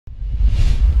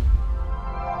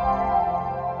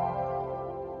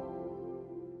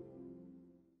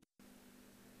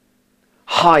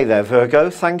Hi there Virgo,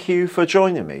 thank you for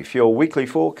joining me for your weekly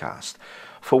forecast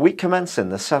for week commencing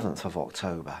the 7th of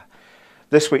October.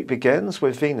 This week begins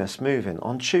with Venus moving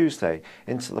on Tuesday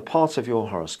into the part of your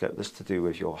horoscope that's to do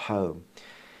with your home.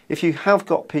 If you have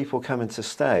got people coming to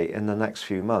stay in the next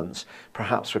few months,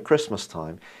 perhaps for Christmas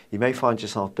time, you may find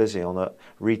yourself busy on a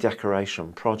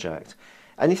redecoration project.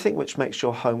 Anything which makes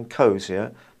your home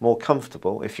cosier, more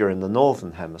comfortable if you're in the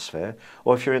northern hemisphere,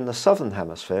 or if you're in the southern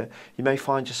hemisphere, you may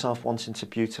find yourself wanting to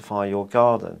beautify your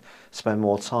garden, spend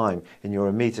more time in your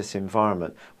immediate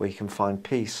environment where you can find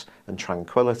peace and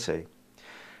tranquility.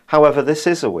 However, this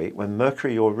is a week when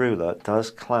Mercury, your ruler,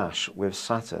 does clash with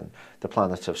Saturn, the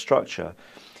planet of structure.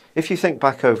 If you think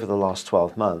back over the last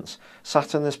 12 months,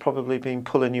 Saturn has probably been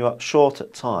pulling you up short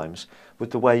at times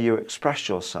with the way you express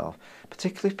yourself,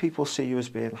 particularly if people see you as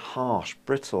being harsh,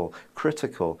 brittle,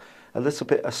 critical, a little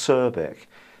bit acerbic.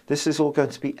 This is all going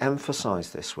to be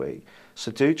emphasised this week,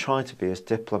 so do try to be as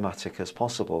diplomatic as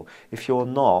possible. If you're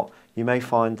not, you may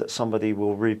find that somebody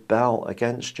will rebel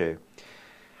against you.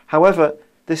 However,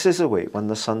 this is a week when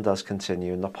the sun does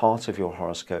continue in the part of your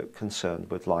horoscope concerned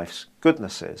with life's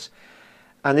goodnesses.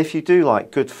 And if you do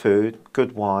like good food,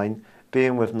 good wine,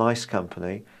 being with nice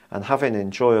company and having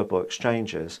enjoyable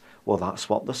exchanges, well, that's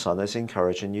what the sun is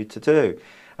encouraging you to do.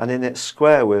 And in its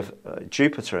square with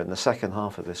Jupiter in the second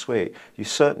half of this week, you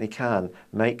certainly can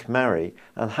make merry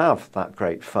and have that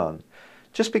great fun.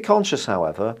 Just be conscious,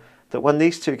 however, that when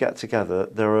these two get together,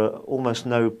 there are almost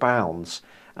no bounds,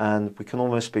 and we can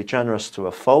almost be generous to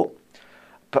a fault,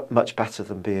 but much better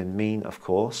than being mean, of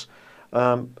course.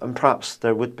 And perhaps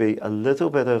there would be a little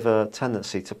bit of a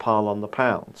tendency to pile on the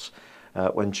pounds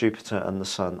when Jupiter and the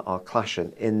Sun are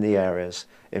clashing in the area's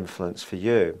influence for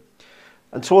you.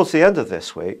 And towards the end of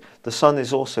this week, the Sun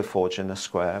is also forging a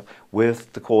square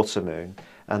with the quarter moon,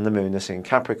 and the moon is in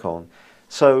Capricorn.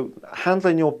 So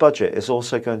handling your budget is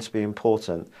also going to be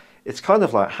important. It's kind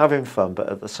of like having fun, but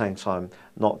at the same time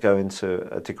not going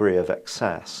to a degree of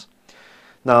excess.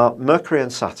 Now, Mercury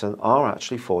and Saturn are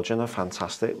actually forging a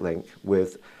fantastic link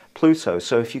with Pluto.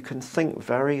 So if you can think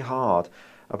very hard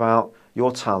about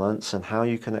your talents and how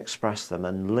you can express them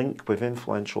and link with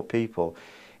influential people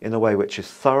in a way which is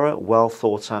thorough, well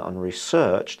thought out and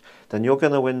researched, then you're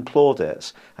going to win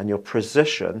plaudits, and your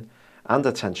precision and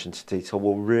attention to detail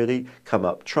will really come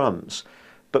up trumps.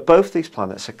 But both these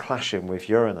planets are clashing with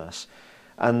Uranus,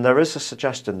 and there is a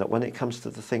suggestion that when it comes to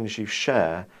the things you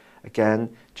share, again,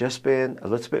 just being a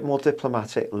little bit more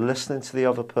diplomatic, listening to the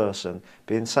other person,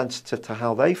 being sensitive to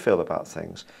how they feel about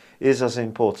things is as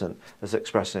important as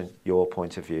expressing your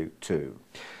point of view too.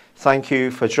 Thank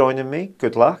you for joining me,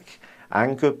 good luck,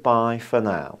 and goodbye for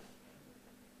now.